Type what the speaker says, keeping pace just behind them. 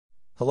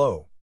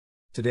Hello.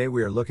 Today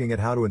we are looking at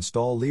how to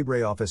install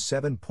LibreOffice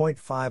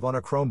 7.5 on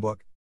a Chromebook.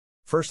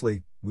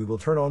 Firstly, we will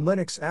turn on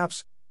Linux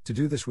apps. To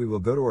do this, we will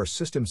go to our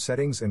system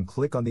settings and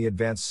click on the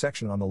advanced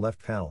section on the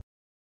left panel.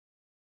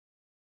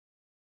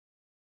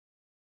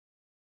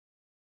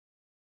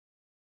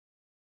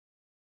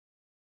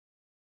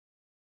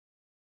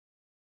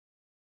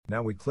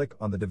 Now we click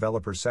on the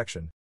developer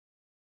section.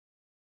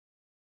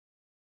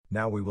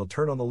 Now we will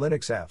turn on the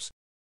Linux apps.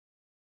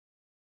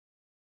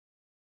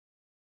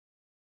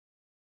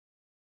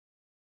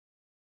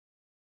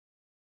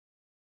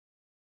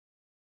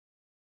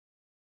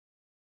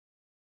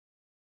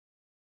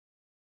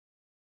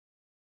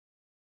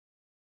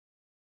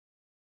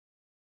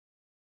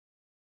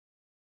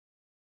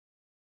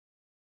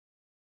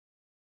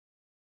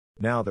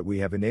 Now that we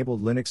have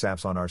enabled Linux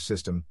apps on our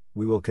system,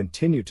 we will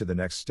continue to the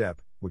next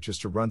step, which is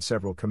to run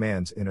several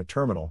commands in a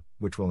terminal,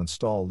 which will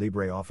install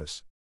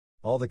LibreOffice.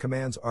 All the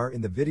commands are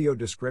in the video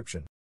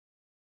description.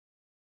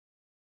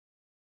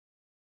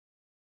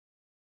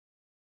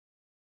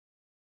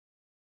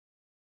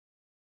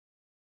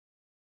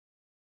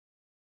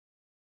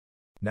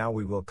 Now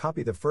we will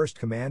copy the first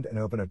command and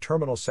open a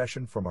terminal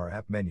session from our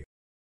app menu.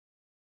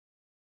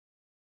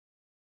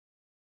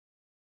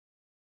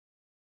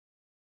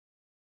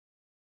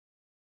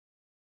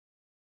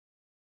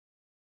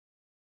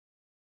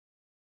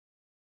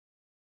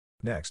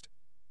 Next,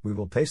 we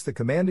will paste the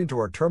command into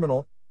our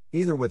terminal,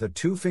 either with a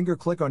two-finger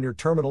click on your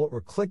terminal or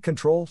click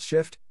Ctrl,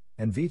 Shift,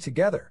 and V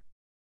together.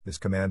 This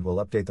command will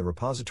update the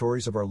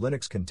repositories of our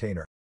Linux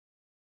container.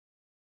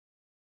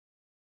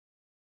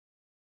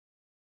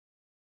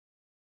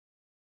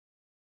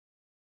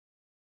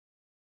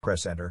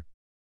 Press Enter.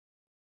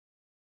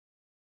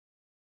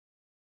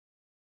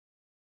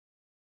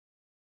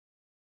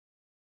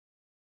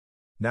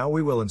 Now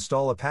we will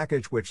install a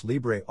package which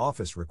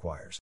LibreOffice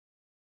requires.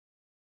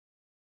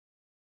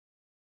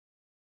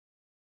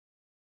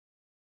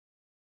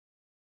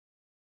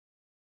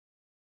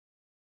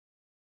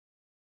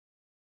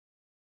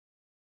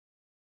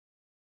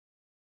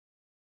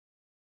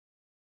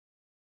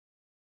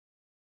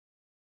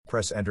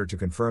 Press Enter to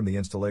confirm the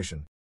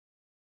installation.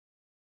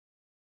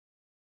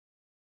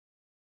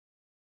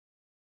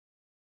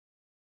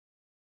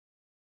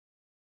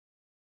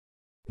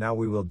 Now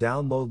we will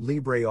download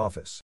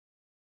LibreOffice.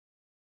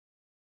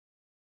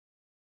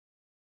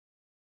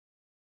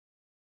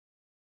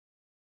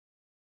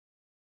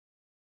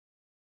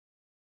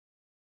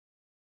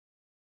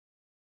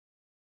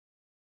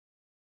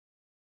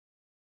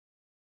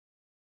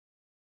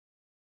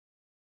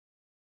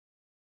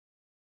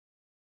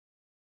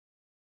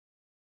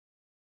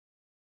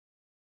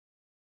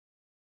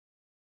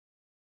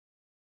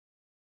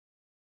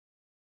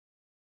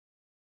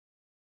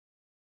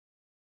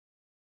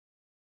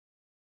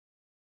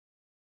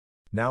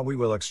 Now we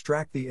will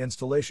extract the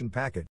installation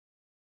package.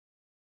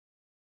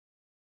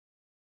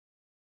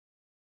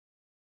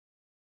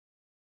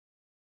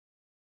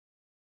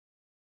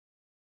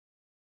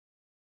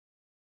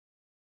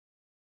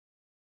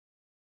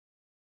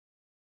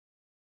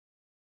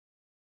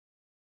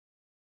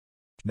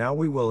 Now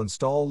we will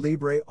install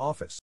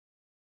LibreOffice.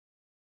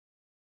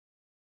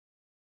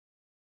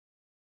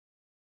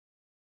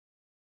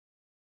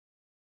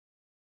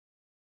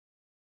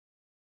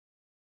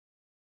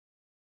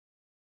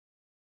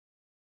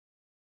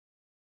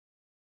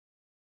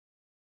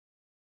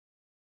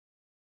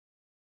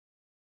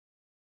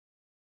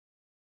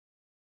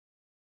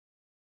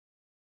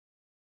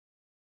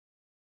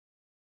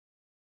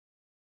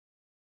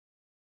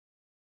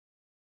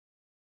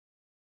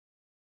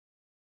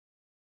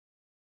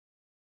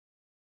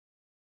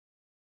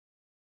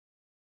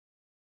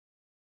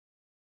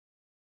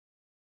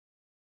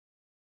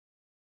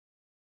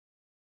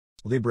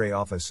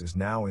 LibreOffice is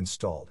now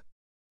installed.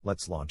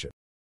 Let's launch it.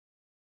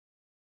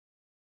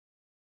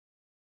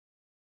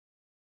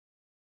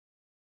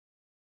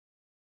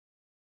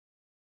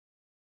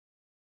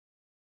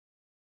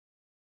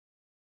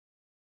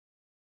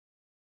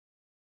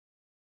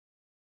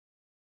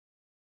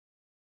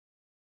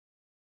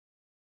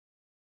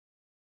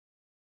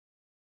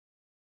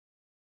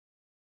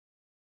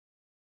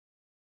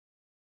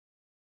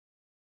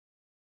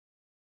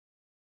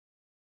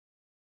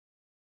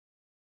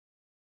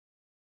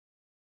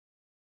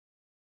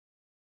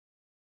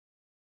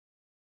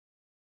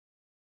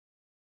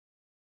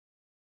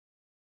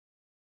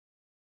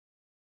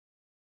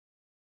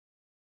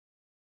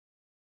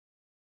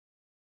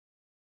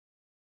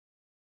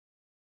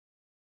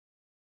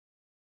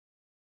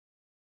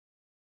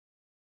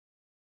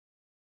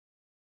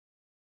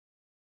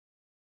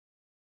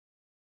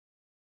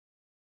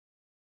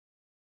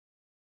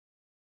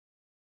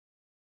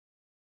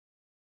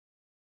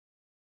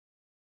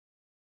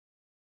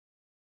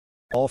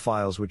 All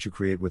files which you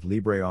create with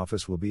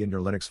LibreOffice will be in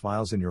your Linux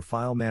files in your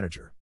file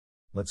manager.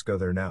 Let's go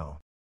there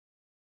now.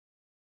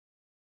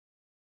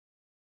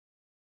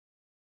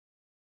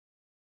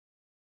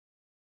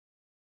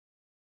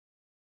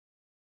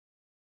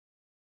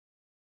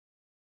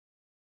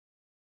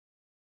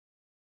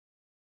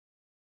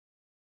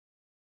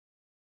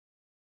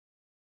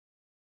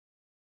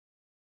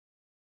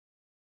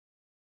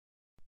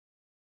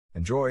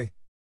 Enjoy!